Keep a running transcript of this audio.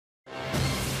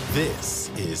This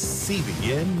is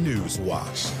CBN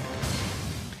NewsWatch.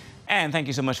 And thank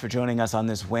you so much for joining us on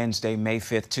this Wednesday, May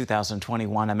 5th,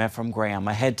 2021. I'm Ephraim Graham.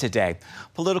 Ahead today,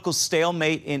 political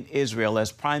stalemate in Israel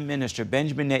as Prime Minister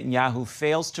Benjamin Netanyahu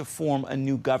fails to form a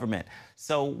new government.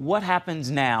 So what happens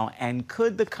now, and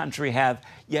could the country have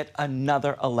yet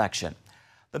another election?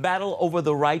 The battle over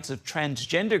the rights of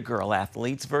transgender girl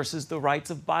athletes versus the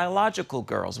rights of biological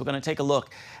girls. We're going to take a look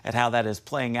at how that is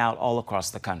playing out all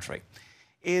across the country.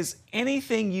 Is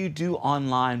anything you do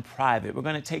online private? We're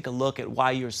going to take a look at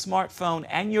why your smartphone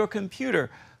and your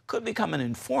computer could become an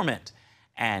informant.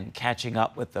 And catching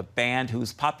up with the band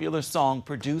whose popular song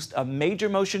produced a major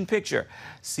motion picture.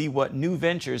 See what new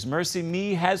ventures Mercy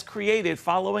Me has created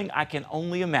following I Can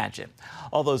Only Imagine.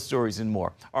 All those stories and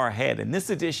more are ahead in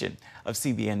this edition of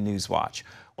CBN NewsWatch.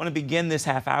 I want to begin this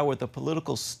half hour with a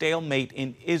political stalemate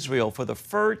in Israel. For the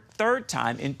third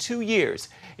time in 2 years,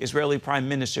 Israeli Prime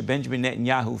Minister Benjamin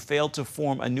Netanyahu failed to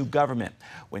form a new government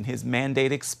when his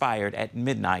mandate expired at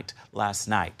midnight last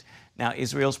night. Now,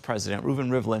 Israel's President Reuven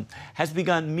Rivlin has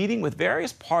begun meeting with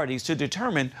various parties to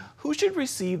determine who should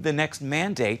receive the next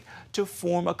mandate to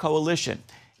form a coalition.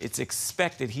 It's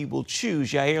expected he will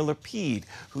choose Yair Lapid,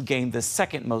 who gained the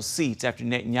second most seats after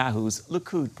Netanyahu's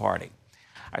Likud party.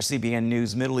 Our CBN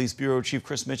News Middle East Bureau Chief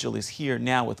Chris Mitchell is here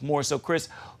now with more. So, Chris,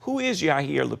 who is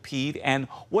Yair Lapid, and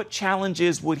what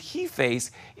challenges would he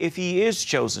face if he is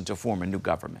chosen to form a new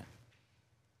government?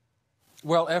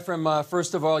 Well, Ephraim,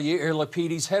 first of all, Yair Lapid,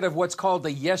 he's head of what's called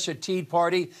the Yesh Atid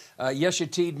party. Yesh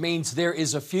Atid means there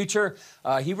is a future.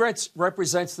 He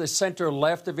represents the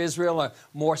center-left of Israel, a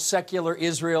more secular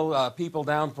Israel, people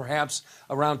down perhaps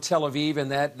around Tel Aviv and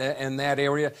that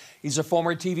area. He's a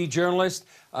former TV journalist.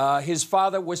 His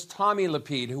father was Tommy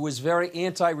Lapid, who was very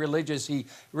anti-religious. He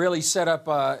really set up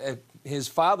his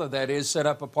father, that is, set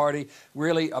up a party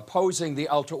really opposing the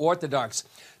ultra-Orthodox.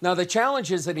 Now, the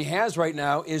challenges that he has right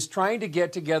now is trying to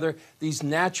get together these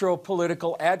natural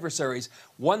political adversaries.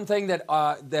 One thing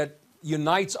that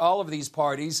unites all of these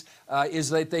parties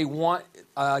is that they want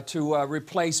to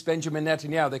replace Benjamin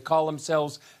Netanyahu. They call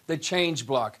themselves the Change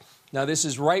Bloc. Now, this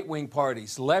is right-wing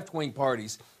parties, left-wing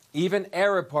parties, even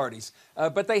Arab parties.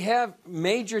 But they have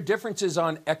major differences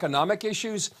on economic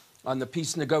issues, on the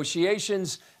peace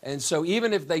negotiations. And so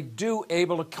even if they do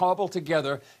able to cobble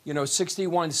together,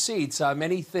 61 seats,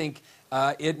 many think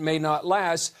it may not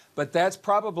last. But that's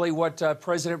probably what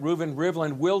President Reuven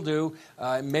Rivlin will do.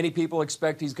 Many people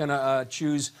expect he's going to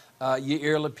choose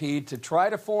Yair Lapid to try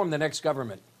to form the next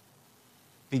government.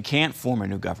 He can't form a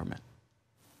new government.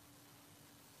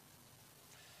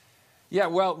 Yeah,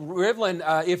 well, Rivlin,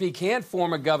 if he can't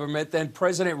form a government, then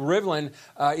President Rivlin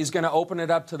is going to open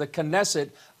it up to the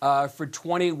Knesset for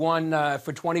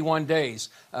 21 days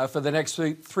for the next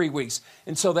three weeks.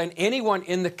 And so then anyone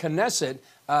in the Knesset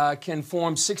can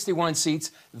form 61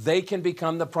 seats. They can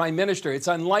become the prime minister. It's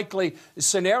an unlikely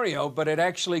scenario, but it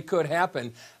actually could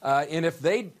happen. And if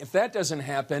that doesn't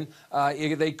happen,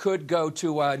 they could go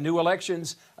to new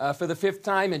elections for the fifth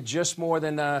time in just more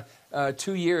than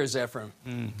 2 years, Ephraim.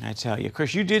 I tell you.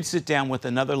 Chris, you did sit down with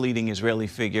another leading Israeli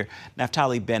figure,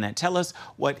 Naftali Bennett. Tell us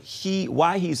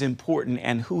why he's important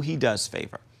and who he does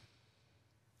favor.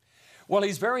 Well,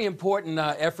 he's very important,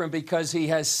 Ephraim, because he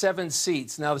has 7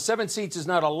 seats. Now, the 7 seats is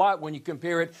not a lot when you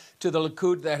compare it to the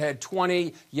Likud that had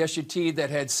 20, Yesh Atid that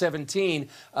had 17.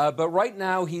 But right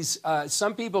now, he's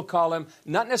some people call him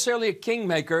not necessarily a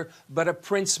kingmaker, but a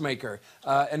prince maker.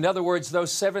 In other words,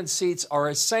 those 7 seats are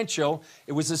essential.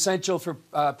 It was essential for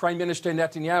Prime Minister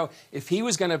Netanyahu. If he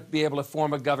was going to be able to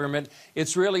form a government,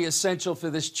 it's really essential for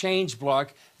this change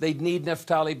bloc. They'd need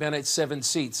Naftali Bennett's 7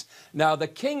 seats. Now, the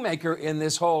kingmaker in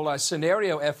this whole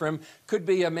scenario, Ephraim, could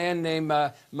be a man named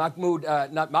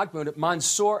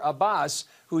Mansour Abbas,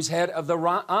 who's head of the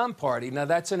Ra'am party. Now,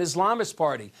 that's an Islamist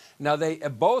party. Now, they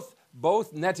both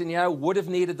Netanyahu would have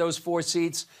needed those 4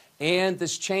 seats, and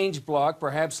this change bloc,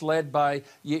 perhaps led by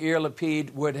Yair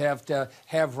Lapid, would have to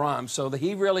have Ra'am. So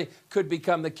he really could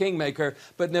become the kingmaker.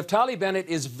 But Naftali Bennett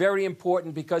is very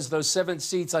important because those 7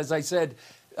 seats, as I said,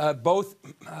 both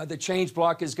the change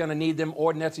bloc is going to need them,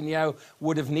 or Netanyahu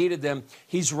would have needed them.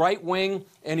 He's right-wing,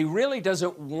 and he really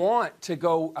doesn't want to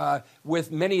go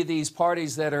with many of these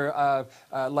parties that are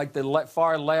like the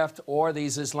far left or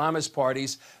these Islamist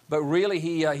parties. But really,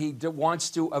 he wants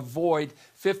to avoid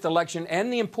fifth election.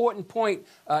 And the important point,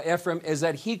 Ephraim, is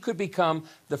that he could become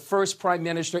the first prime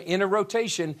minister in a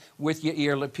rotation with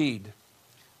Yair Lapid.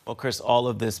 Well, Chris, all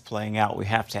of this playing out, we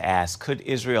have to ask, could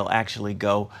Israel actually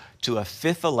go to a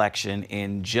fifth election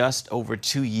in just over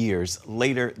 2 years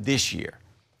later this year?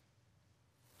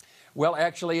 Well,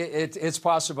 actually, it's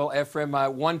possible, Ephraim.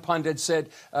 One pundit said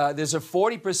there's a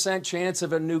 40% chance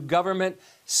of a new government,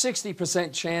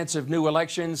 60% chance of new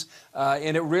elections.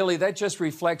 And that just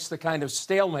reflects the kind of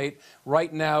stalemate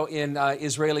right now in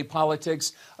Israeli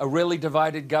politics, a really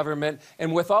divided government.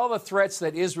 And with all the threats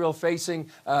that Israel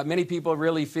facing, many people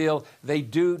really feel they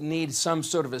do need some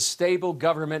sort of a stable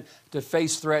government to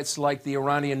face threats like the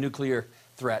Iranian nuclear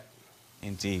threat.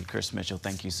 Indeed. Chris Mitchell,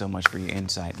 thank you so much for your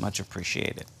insight. Much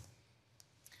appreciated.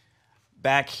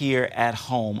 Back here at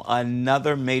home,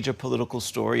 another major political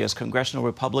story as congressional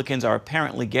Republicans are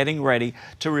apparently getting ready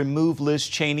to remove Liz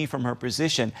Cheney from her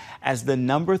position as the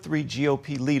 #3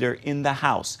 GOP leader in the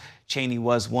House. Cheney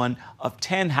was one of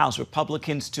 10 House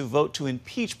Republicans to vote to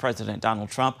impeach President Donald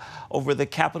Trump over the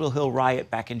Capitol Hill riot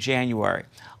back in January.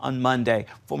 On Monday,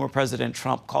 former President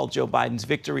Trump called Joe Biden's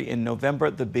victory in November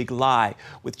the big lie,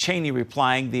 with Cheney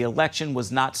replying the election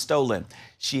was not stolen.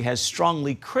 She has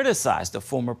strongly criticized the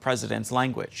former president's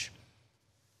language.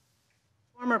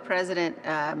 Former president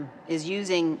is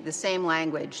using the same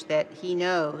language that he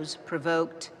knows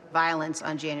provoked violence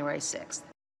on January 6th.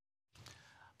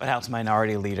 But House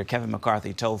Minority Leader Kevin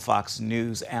McCarthy told Fox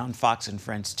News on Fox and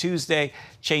Friends Tuesday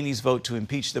Cheney's vote to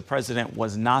impeach the president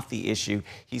was not the issue.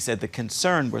 He said the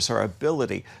concern was her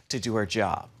ability to do her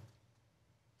job.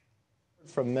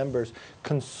 From members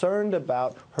concerned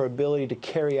about her ability to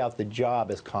carry out the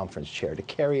job as conference chair, to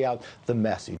carry out the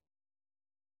message.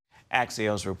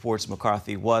 Axios reports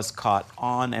McCarthy was caught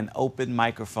on an open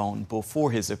microphone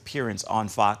before his appearance on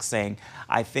Fox saying,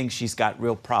 "I think she's got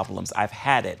real problems. I've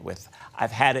had it with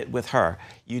her.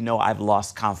 You know, I've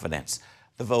lost confidence."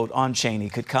 The vote on Cheney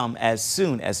could come as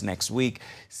soon as next week.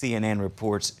 CNN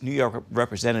reports New York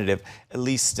Representative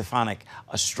Elise Stefanik,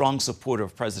 a strong supporter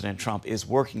of President Trump, is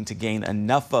working to gain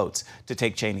enough votes to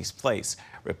take Cheney's place.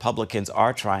 Republicans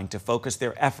are trying to focus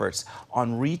their efforts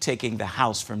on retaking the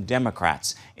House from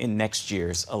Democrats in next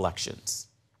year's elections.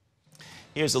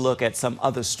 Here's a look at some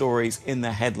other stories in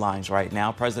the headlines right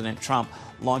now. President Trump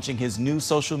launching his new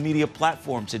social media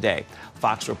platform today.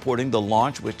 Fox reporting the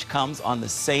launch, which comes on the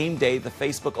same day the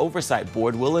Facebook Oversight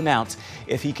Board will announce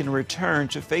if he can return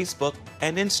to Facebook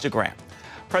and Instagram.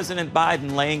 President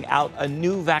Biden laying out a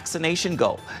new vaccination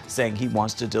goal, saying he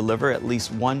wants to deliver at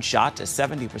least one shot to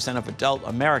 70% of adult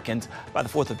Americans by the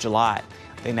 4th of July.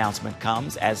 The announcement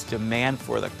comes as demand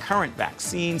for the current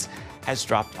vaccines has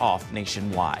dropped off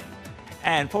nationwide.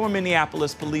 And former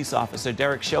Minneapolis police officer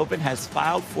Derek Chauvin has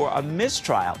filed for a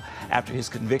mistrial after his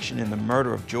conviction in the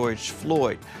murder of George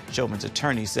Floyd. Chauvin's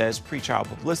attorney says pretrial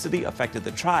publicity affected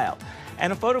the trial.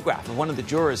 And a photograph of one of the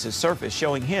jurors has surfaced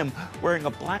showing him wearing a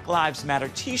Black Lives Matter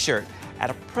t-shirt at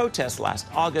a protest last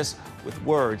August with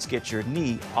words, "Get your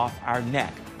knee off our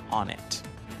neck," on it.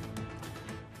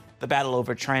 The battle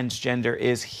over transgender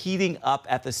is heating up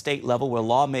at the state level, where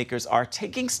lawmakers are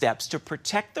taking steps to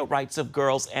protect the rights of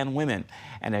girls and women.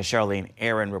 And as Charlene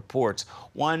Aaron reports,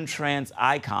 one trans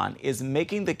icon is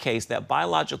making the case that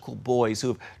biological boys who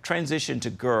have transitioned to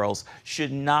girls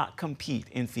should not compete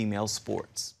in female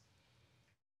sports.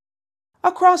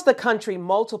 Across the country,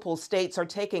 multiple states are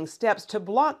taking steps to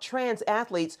block trans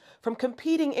athletes from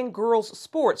competing in girls'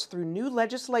 sports through new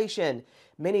legislation.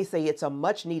 Many say it's a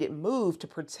much-needed move to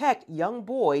protect young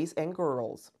boys and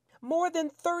girls. More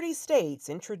than 30 states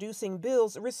introducing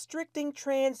bills restricting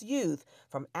trans youth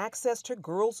from access to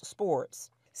girls'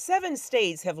 sports. 7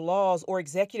 states have laws or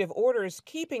executive orders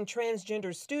keeping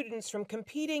transgender students from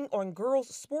competing on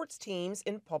girls' sports teams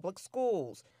in public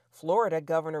schools. Florida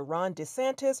Governor Ron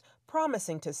DeSantis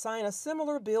promising to sign a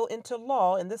similar bill into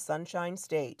law in the Sunshine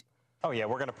State. Oh, yeah,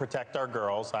 we're going to protect our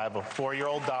girls. I have a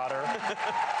 4-year-old daughter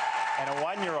and a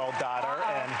 1-year-old daughter,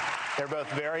 and they're both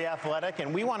very athletic,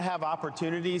 and we want to have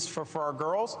opportunities for our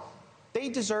girls. They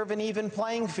deserve an even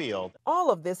playing field.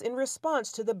 All of this in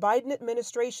response to the Biden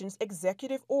administration's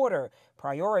executive order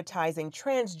prioritizing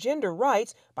transgender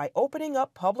rights by opening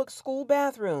up public school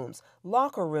bathrooms,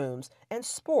 locker rooms, and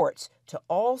sports to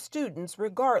all students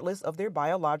regardless of their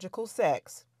biological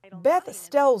sex. Beth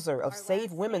Stelzer of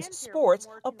Save Women's Sports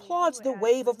applauds the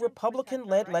wave of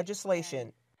Republican-led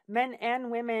legislation. Men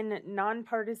and women,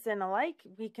 nonpartisan alike,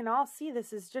 we can all see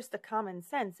this is just a common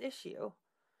sense issue.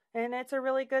 And it's a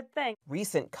really good thing.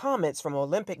 Recent comments from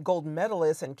Olympic gold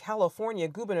medalist and California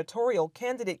gubernatorial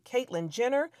candidate Caitlyn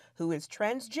Jenner, who is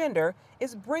transgender,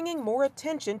 is bringing more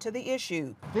attention to the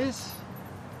issue. This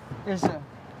is a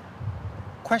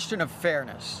question of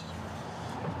fairness.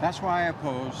 That's why I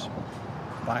oppose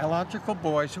biological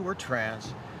boys who are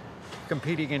trans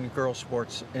competing in girls'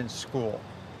 sports in school.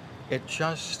 It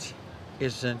just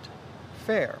isn't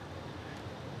fair.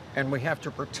 And we have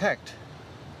to protect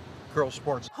girls'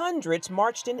 sports. Hundreds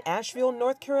marched in Asheville,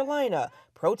 North Carolina,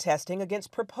 protesting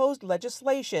against proposed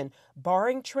legislation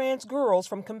barring trans girls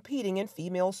from competing in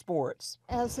female sports.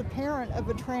 As a parent of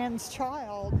a trans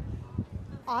child,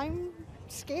 I'm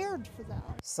scared for them.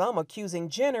 Some accusing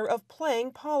Jenner of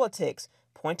playing politics,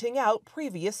 pointing out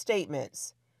previous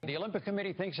statements. The Olympic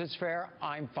Committee thinks it's fair.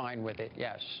 I'm fine with it,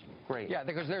 yes. Great. Yeah,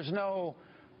 because there's no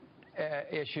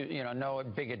issue, no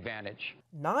big advantage.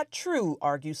 Not true,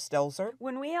 argues Stelzer.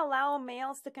 When we allow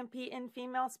males to compete in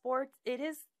female sports, it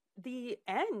is the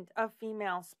end of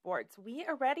female sports. We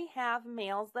already have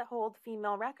males that hold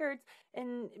female records,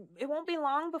 and it won't be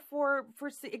long before,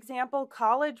 for example,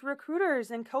 college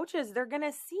recruiters and coaches, they're going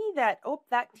to see that, oh,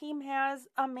 that team has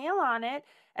a male on it,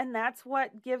 and that's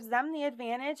what gives them the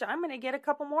advantage. I'm going to get a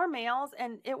couple more males,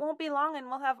 and it won't be long, and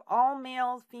we'll have all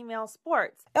male female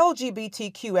sports.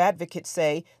 LGBTQ advocates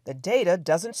say the data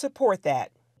doesn't support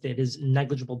that. It is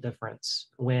negligible difference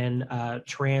when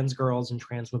trans girls and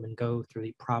trans women go through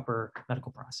the proper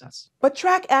medical process. But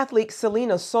track athlete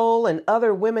Selena Soul and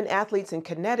other women athletes in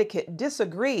Connecticut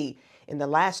disagree. In the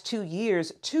last 2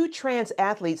 years, 2 trans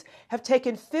athletes have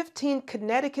taken 15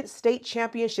 Connecticut state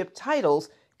championship titles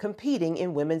competing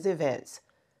in women's events.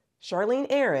 Charlene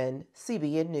Aaron,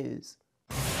 CBN News.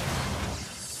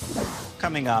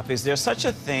 Coming up, is there such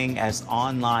a thing as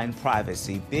online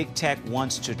privacy? Big tech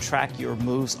wants to track your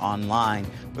moves online.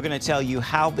 We're going to tell you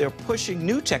how they're pushing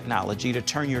new technology to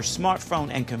turn your smartphone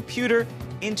and computer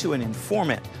into an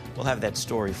informant. We'll have that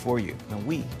story for you when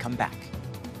we come back.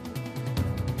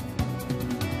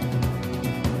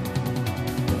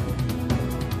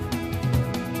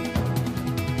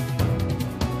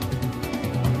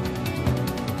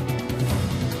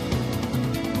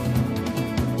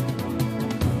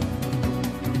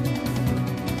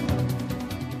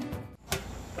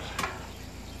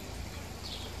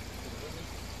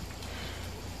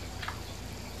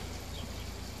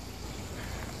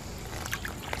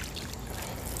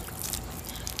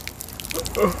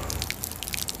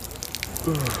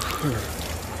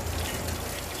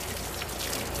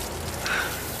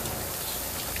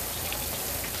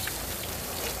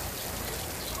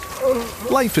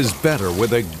 Life is better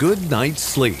with a good night's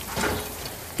sleep.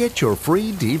 Get your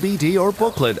free DVD or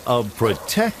booklet of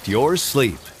Protect Your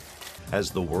Sleep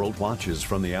as the world watches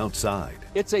from the outside.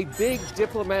 It's a big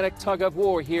diplomatic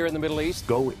tug-of-war here in the Middle East.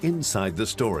 Go inside the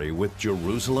story with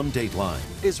Jerusalem Dateline.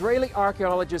 Israeli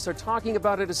archaeologists are talking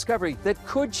about a discovery that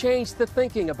could change the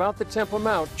thinking about the Temple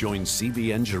Mount. Join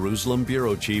CBN Jerusalem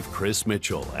Bureau Chief Chris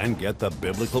Mitchell and get the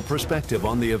biblical perspective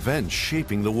on the events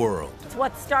shaping the world.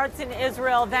 What starts in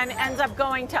Israel then ends up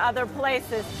going to other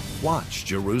places. Watch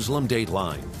Jerusalem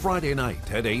Dateline Friday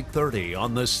night at 8:30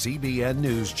 on the CBN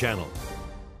News Channel.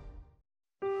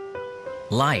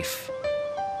 Life.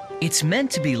 It's meant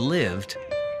to be lived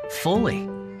fully.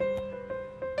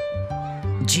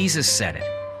 Jesus said it.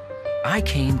 I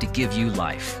came to give you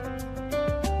life.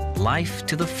 Life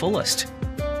to the fullest.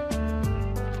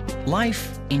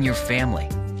 Life in your family.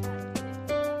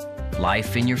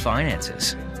 Life in your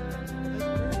finances.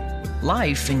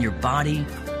 Life in your body,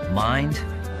 mind,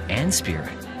 and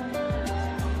spirit.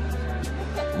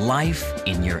 Life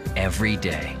in your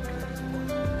everyday.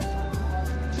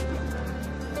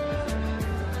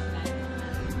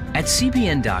 At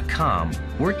CBN.com,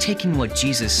 we're taking what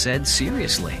Jesus said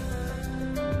seriously.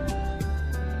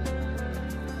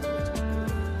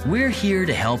 We're here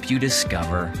to help you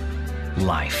discover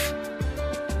life.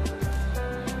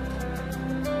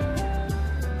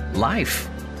 Life.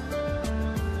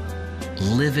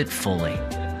 Live it fully.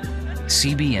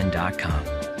 CBN.com.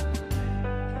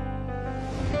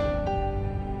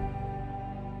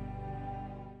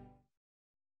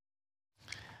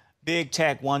 Big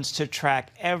tech wants to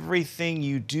track everything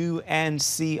you do and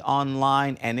see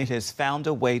online, and it has found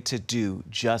a way to do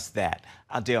just that.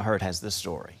 Adele Hurt has the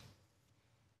story.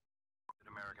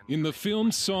 In the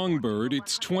film Songbird,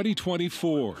 it's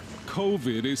 2024.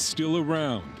 COVID is still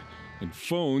around, and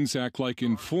phones act like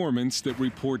informants that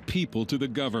report people to the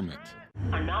government.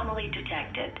 Anomaly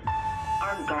detected.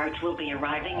 Armed guards will be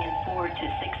arriving in 4 to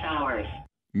 6 hours.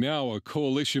 Now, a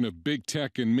coalition of big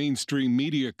tech and mainstream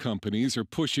media companies are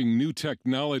pushing new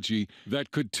technology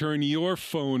that could turn your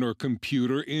phone or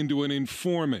computer into an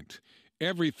informant.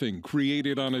 Everything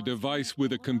created on a device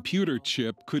with a computer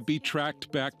chip could be tracked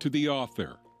back to the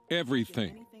author.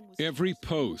 Everything. Every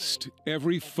post,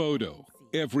 every photo,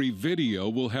 every video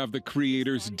will have the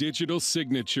creator's digital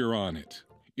signature on it.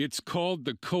 It's called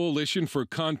the Coalition for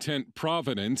Content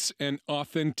Provenance and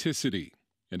Authenticity.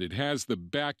 And it has the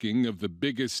backing of the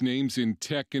biggest names in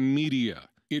tech and media,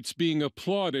 It's being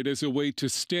applauded as a way to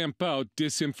stamp out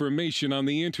disinformation on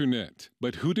the internet.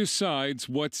 But who decides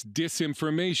what's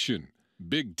disinformation?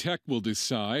 Big tech will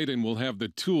decide and will have the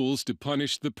tools to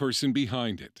punish the person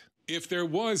behind it. If there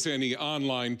was any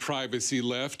online privacy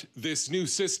left, this new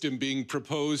system being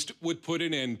proposed would put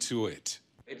an end to it.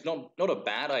 It's not a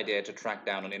bad idea to track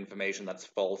down on information that's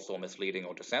false or misleading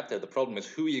or deceptive. The problem is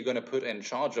who are you going to put in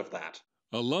charge of that?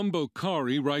 Alumbo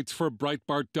Kari writes for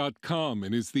Breitbart.com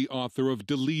and is the author of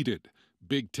Deleted,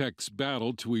 Big Tech's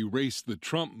battle to erase the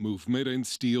Trump movement and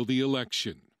steal the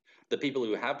election. The people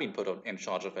who have been put in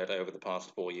charge of it over the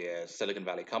past 4 years, Silicon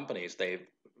Valley companies, they've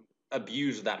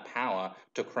abused that power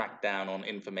to crack down on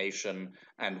information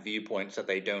and viewpoints that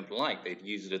they don't like. They've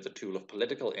used it as a tool of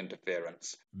political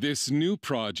interference. This new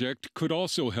project could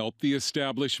also help the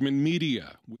establishment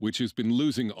media, which has been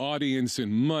losing audience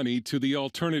and money to the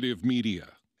alternative media.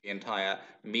 The entire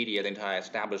media, the entire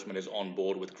establishment is on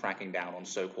board with cracking down on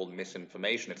so-called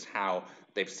misinformation. It's how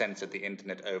they've censored the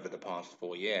internet over the past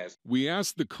 4 years. We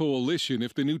asked the coalition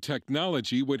if the new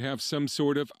technology would have some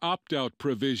sort of opt-out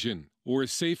provision or a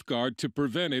safeguard to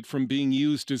prevent it from being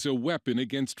used as a weapon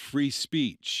against free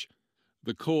speech.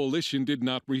 The coalition did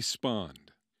not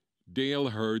respond. Dale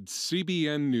Hurd,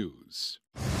 CBN News.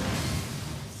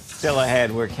 Still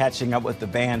ahead, we're catching up with the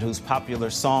band whose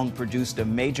popular song produced a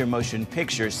major motion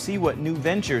picture. See what new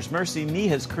ventures Mercy Me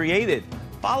has created.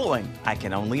 Following, I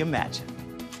Can Only Imagine.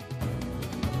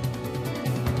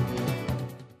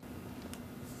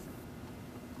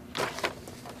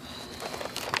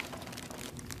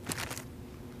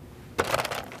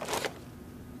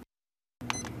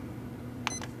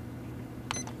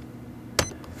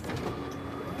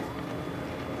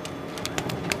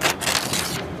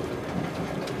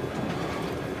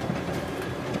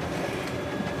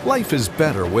 Life is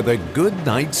better with a good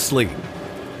night's sleep.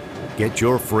 Get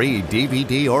your free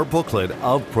DVD or booklet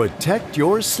of Protect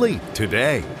Your Sleep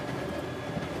today.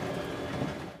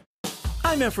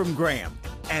 I'm Ephraim Graham,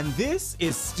 and this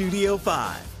is Studio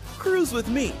 5. Cruise with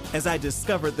me as I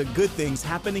discover the good things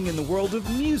happening in the world of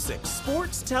music,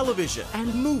 sports, television,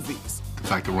 and movies. The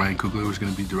fact that Ryan Coogler was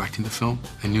going to be directing the film,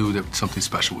 I knew that something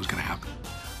special was going to happen.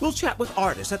 We'll chat with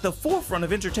artists at the forefront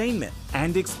of entertainment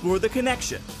and explore the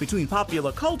connection between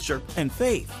popular culture and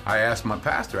faith. I asked my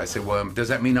pastor, I said, well, does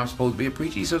that mean I'm supposed to be a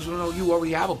preacher? He says, well, no, you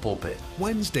already have a pulpit.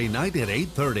 Wednesday night at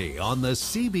 8:30 on the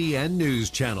CBN News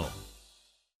Channel.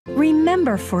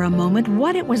 Remember for a moment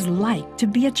what it was like to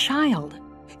be a child.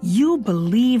 You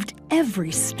believed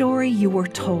every story you were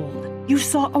told. You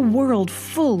saw a world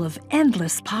full of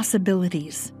endless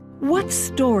possibilities. What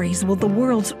stories will the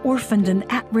world's orphaned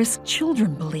and at-risk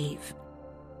children believe?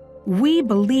 We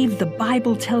believe the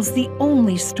Bible tells the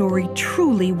only story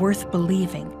truly worth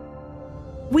believing.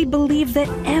 We believe that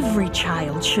every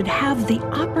child should have the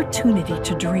opportunity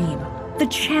to dream, the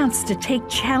chance to take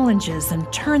challenges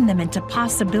and turn them into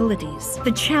possibilities,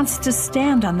 the chance to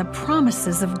stand on the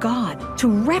promises of God, to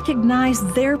recognize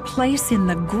their place in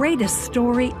the greatest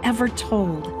story ever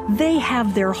told. They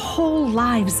have their whole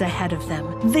lives ahead of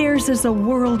them. Theirs is a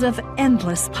world of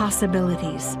endless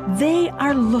possibilities. They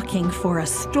are looking for a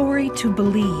story to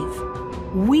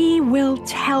believe. We will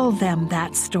tell them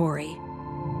that story.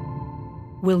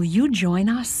 Will you join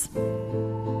us?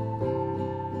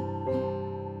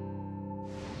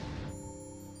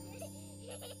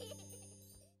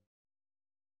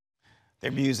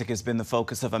 Their music has been the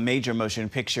focus of a major motion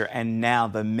picture, and now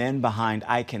the men behind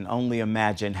I Can Only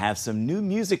Imagine have some new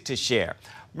music to share.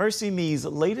 Mercy Me's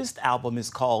latest album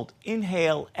is called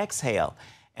Inhale, Exhale,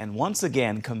 and once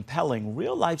again, compelling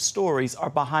real-life stories are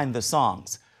behind the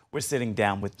songs. We're sitting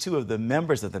down with two of the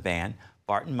members of the band,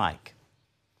 Bart and Mike.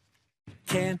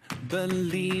 Can't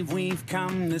believe we've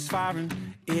come this far,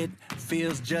 and it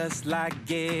feels just like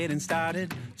getting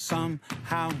started.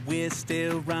 Somehow we're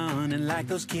still running like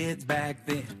those kids back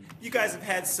then. You guys have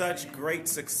had such great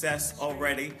success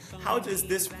already. How does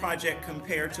this project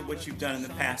compare to what you've done in the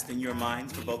past in your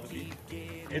minds for both of you?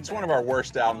 It's one of our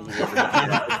worst albums we've ever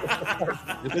done.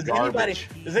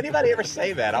 Does anybody ever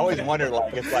say that? I always wonder,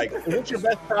 like, it's like, is it your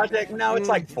best project? No, it's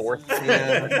like fourth.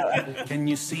 Yeah. Can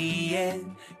you see it?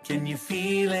 Can you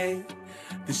feel it?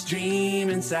 This dream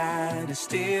inside is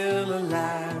still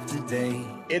alive today.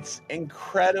 It's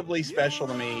incredibly special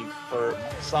to me for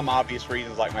some obvious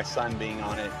reasons, like my son being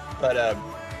on it.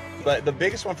 But the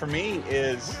biggest one for me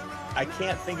is I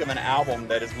can't think of an album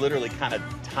that has literally kind of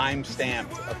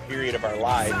time-stamped a period of our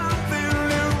life.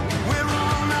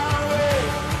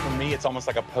 For me, it's almost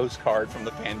like a postcard from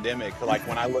the pandemic. Like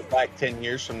when I look back 10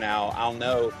 years from now, I'll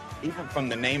know, even from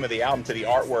the name of the album to the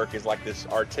artwork is like this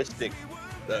artistic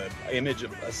image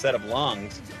of a set of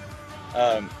lungs.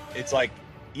 It's like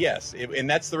Yes, and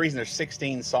that's the reason there's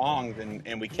 16 songs,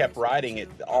 and we kept writing it.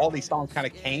 All these songs kind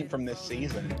of came from this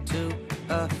season. Too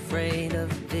afraid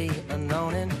of the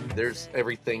unknown. There's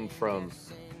everything from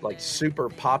like super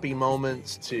poppy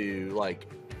moments to like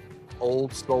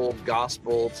old soul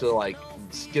gospel to like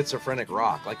schizophrenic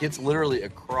rock. Like it's literally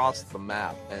across the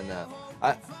map, and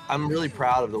I'm really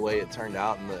proud of the way it turned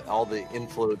out and all the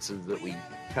influences that we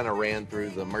kind of ran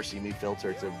through the Mercy Me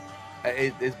filter.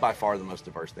 It's by far the most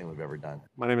diverse thing we've ever done.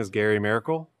 My name is Gary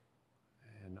Miracle,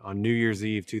 and on New Year's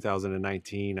Eve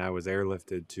 2019, I was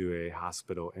airlifted to a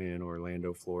hospital in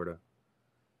Orlando, Florida.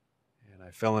 And I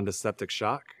fell into septic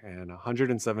shock, and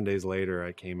 107 days later,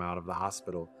 I came out of the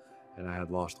hospital, and I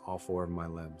had lost all 4 of my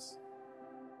limbs.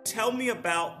 Tell me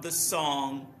about the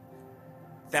song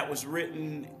that was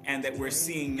written and that we're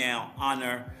seeing now,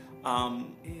 Honor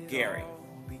Gary.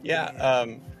 Yeah,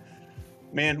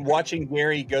 man, watching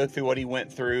Gary go through what he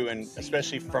went through, and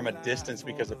especially from a distance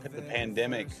because of the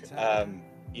pandemic,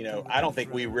 you know, I don't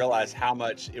think we realized how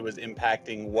much it was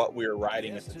impacting what we were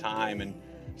writing at the time. And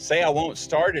Say I Won't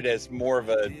started as more of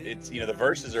it's, you know, the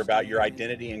verses are about your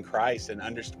identity in Christ, and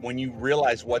when you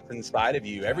realize what's inside of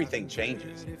you, everything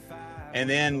changes. And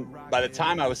then by the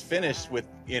time I was finished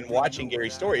in watching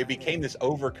Gary's story, it became this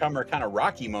overcomer kind of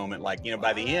Rocky moment. Like, you know,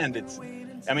 by the end,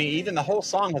 I mean, even the whole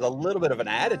song has a little bit of an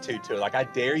attitude to it. Like, I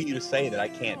dare you to say that I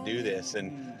can't do this.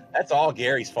 And that's all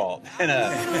Gary's fault. And,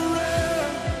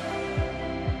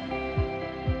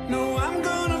 No, I'm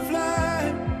gonna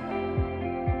fly.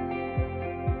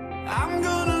 I'm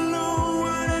gonna know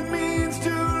what it means to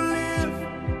live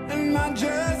and not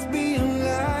just be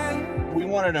alive. We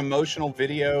wanted an emotional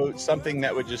video, something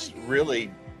that would just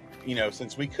really, you know,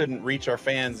 since we couldn't reach our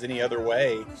fans any other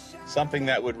way, something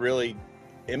that would really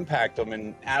impact them.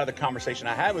 And out of the conversation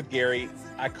I had with Gary,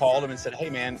 I called him and said, hey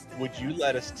man, would you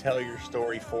let us tell your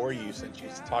story for you, since you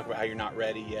talk about how you're not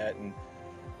ready yet?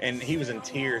 And he was in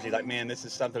tears. He's like, man, this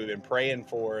is something we've been praying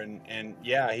for. And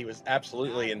yeah, he was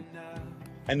absolutely.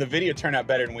 And the video turned out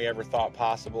better than we ever thought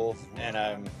possible.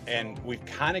 And we've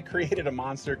kind of created a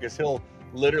monster, because he'll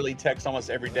literally text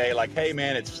almost every day like, hey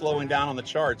man, it's slowing down on the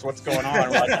charts, what's going on?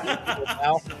 We're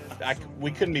like, we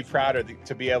couldn't be prouder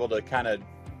to be able to kind of,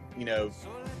 you know,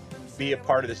 be a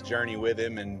part of this journey with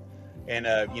him. And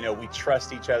you know, we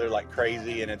trust each other like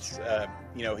crazy. And it's,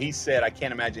 you know, he said, I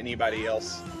can't imagine anybody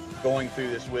else going through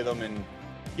this with him. And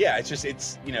yeah,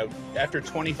 it's, you know, after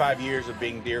 25 years of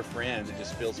being dear friends, it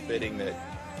just feels fitting that,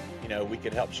 you know, we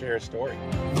could help share a story.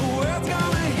 The world's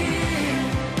gonna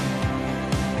hear,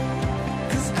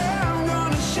 'cause I'm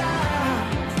gonna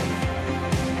shine.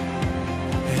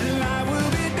 And I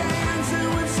will be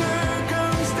dancing with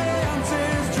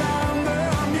circumstances, drown the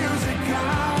music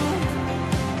out.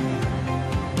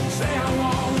 Say I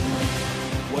won't.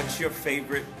 What's your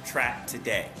favorite track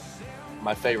today?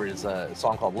 My favorite is a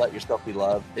song called Let Yourself Be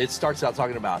Loved. It starts out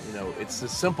talking about, you know, it's a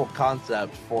simple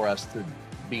concept for us to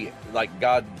be, like,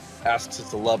 God asks us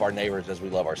to love our neighbors as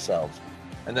we love ourselves.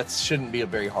 And that shouldn't be a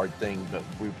very hard thing, but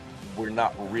we're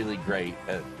not really great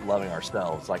at loving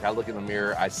ourselves. Like, I look in the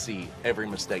mirror, I see every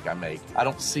mistake I make. I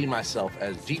don't see myself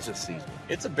as Jesus sees me.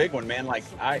 It's a big one, man. Like,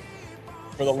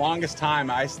 for the longest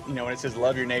time, you know, when it says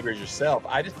love your neighbor as yourself,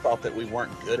 I just thought that we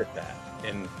weren't good at that.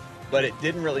 But it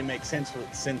didn't really make sense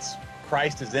since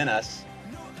Christ is in us,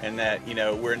 and that, you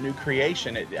know, we're a new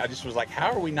creation. I just was like, how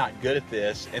are we not good at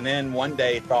this? And then one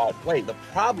day thought, wait, the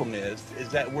problem is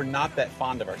that we're not that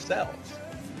fond of ourselves.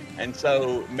 And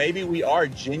so maybe we are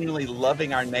genuinely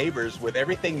loving our neighbors with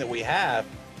everything that we have,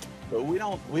 but we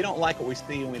don't like what we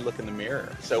see when we look in the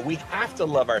mirror. So we have to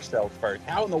love ourselves first.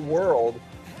 How in the world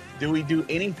do we do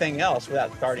anything else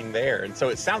without starting there? And so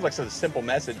it sounds like such a simple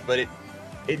message, but it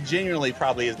genuinely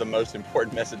probably is the most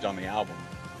important message on the album.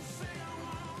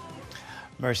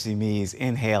 Mercy Me's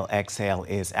Inhale, Exhale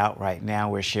is out right now.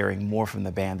 We're sharing more from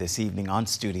the band this evening on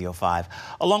Studio 5,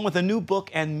 along with a new book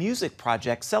and music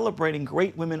project celebrating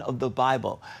great women of the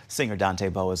Bible. Singer Dante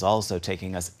Bowe is also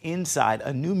taking us inside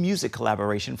a new music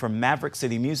collaboration from Maverick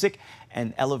City Music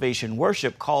and Elevation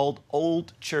Worship called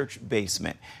Old Church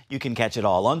Basement. You can catch it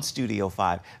all on Studio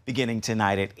 5 beginning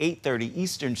tonight at 8:30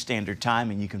 Eastern Standard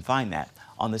Time, and you can find that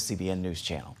on the CBN News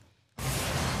Channel.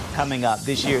 Coming up,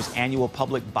 this year's annual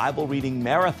public Bible reading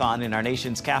marathon in our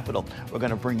nation's capital. We're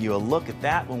going to bring you a look at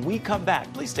that when we come back.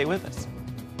 Please stay with us.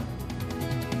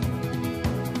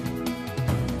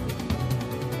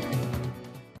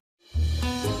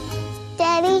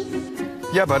 Daddy?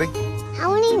 Yeah, buddy.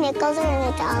 How many nickels are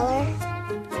in a dollar?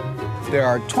 There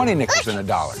are 20 nickels in a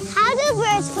dollar. How do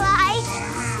birds fly?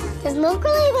 Does milk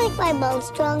really make my bones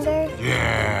stronger?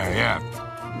 Yeah.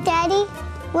 Daddy,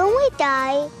 when we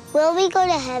die, will we go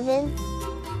to heaven?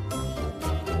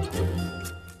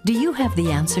 Do you have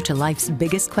the answer to life's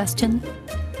biggest question?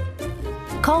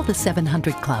 Call the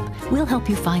 700 Club. We'll help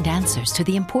you find answers to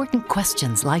the important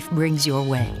questions life brings your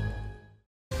way.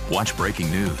 Watch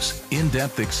breaking news,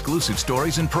 in-depth exclusive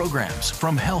stories and programs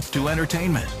from health to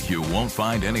entertainment you won't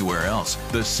find anywhere else.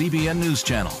 The CBN News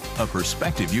Channel, a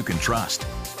perspective you can trust.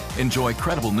 Enjoy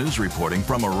credible news reporting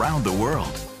from around the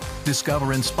world.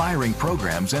 Discover inspiring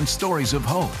programs and stories of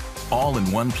hope, all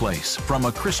in one place from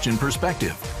a Christian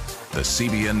perspective. The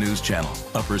CBN News Channel,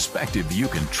 a perspective you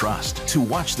can trust. To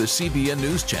watch the CBN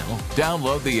News Channel,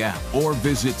 download the app or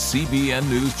visit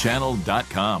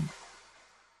cbnnewschannel.com.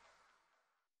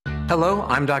 Hello,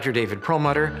 I'm Dr. David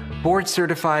Perlmutter,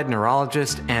 board-certified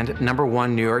neurologist and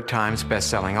 #1 New York Times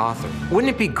bestselling author.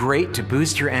 Wouldn't it be great to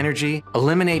boost your energy,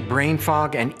 eliminate brain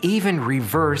fog, and even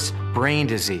reverse brain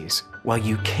disease? Well,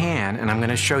 you can, and I'm going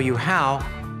to show you how,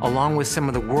 along with some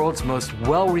of the world's most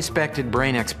well-respected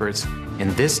brain experts,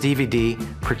 in this DVD,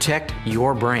 Protect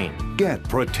Your Brain. Get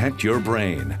Protect Your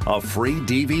Brain, a free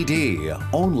DVD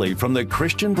only from the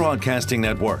Christian Broadcasting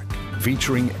Network,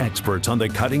 featuring experts on the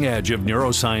cutting edge of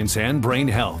neuroscience and brain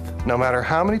health. No matter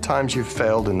how many times you've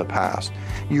failed in the past,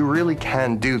 you really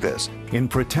can do this. In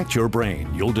Protect Your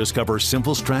Brain, you'll discover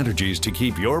simple strategies to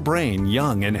keep your brain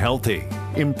young and healthy.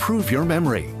 Improve your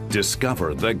memory.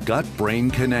 Discover the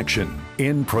gut-brain connection.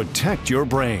 In Protect Your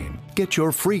Brain, get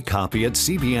your free copy at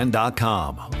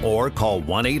cbn.com or call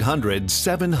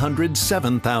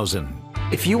 1-800-700-7000.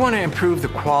 If you want to improve the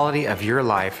quality of your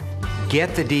life,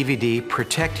 get the DVD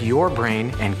Protect Your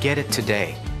Brain and get it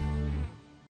today.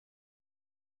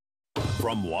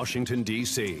 From Washington,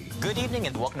 D.C. Good evening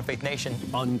and welcome to Faith Nation.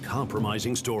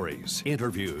 Uncompromising stories,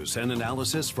 interviews, and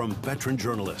analysis from veteran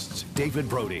journalists David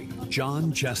Brody,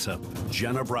 John Jessup,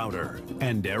 Jenna Browder,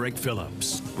 and Eric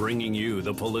Phillips, bringing you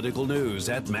the political news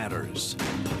that matters.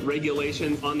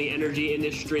 Regulation on the energy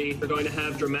industry are going to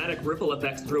have dramatic ripple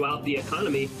effects throughout the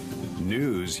economy.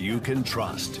 News you can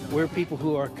trust. We're people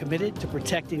who are committed to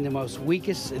protecting the most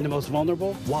weakest and the most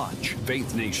vulnerable. Watch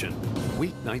Faith Nation,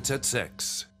 weeknights at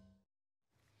 6.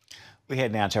 We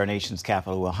head now to our nation's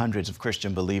capital, where hundreds of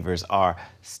Christian believers are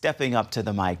stepping up to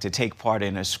the mic to take part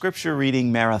in a scripture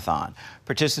reading marathon.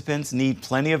 Participants need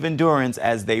plenty of endurance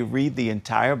as they read the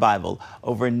entire Bible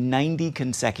over 90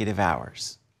 consecutive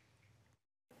hours.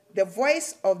 The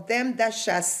voice of them that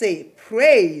shall say,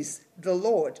 Praise the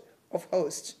Lord of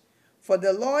hosts. For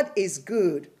the Lord is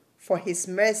good, for his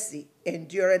mercy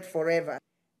endureth forever.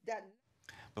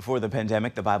 Before the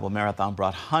pandemic, the Bible Marathon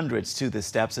brought hundreds to the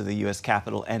steps of the U.S.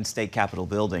 Capitol and state Capitol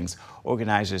buildings.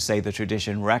 Organizers say the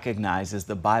tradition recognizes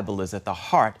the Bible is at the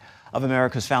heart of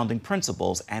America's founding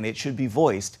principles, and it should be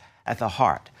voiced at the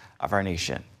heart of our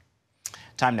nation.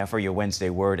 Time now for your Wednesday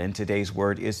word, and today's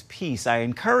word is peace. I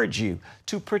encourage you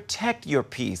to protect your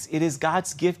peace. It is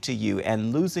God's gift to you,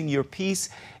 and losing your peace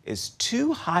is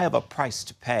too high of a price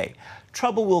to pay.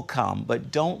 Trouble will come,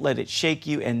 but don't let it shake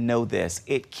you, and know this,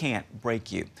 it can't break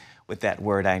you. With that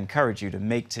word, I encourage you to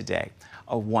make today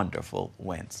a wonderful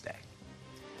Wednesday.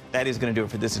 That is going to do it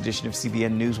for this edition of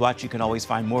CBN News Watch. You can always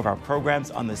find more of our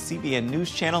programs on the CBN News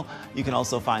Channel. You can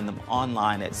also find them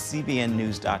online at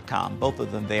cbnnews.com, both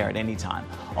of them there at any time.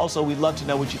 Also, we'd love to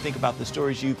know what you think about the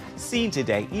stories you've seen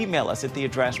today. Email us at the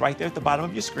address right there at the bottom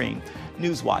of your screen,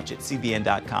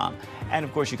 newswatch@cbn.com. And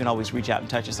of course, you can always reach out and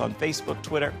touch us on Facebook,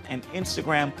 Twitter, and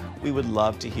Instagram. We would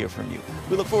love to hear from you.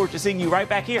 We look forward to seeing you right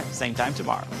back here, same time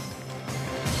tomorrow.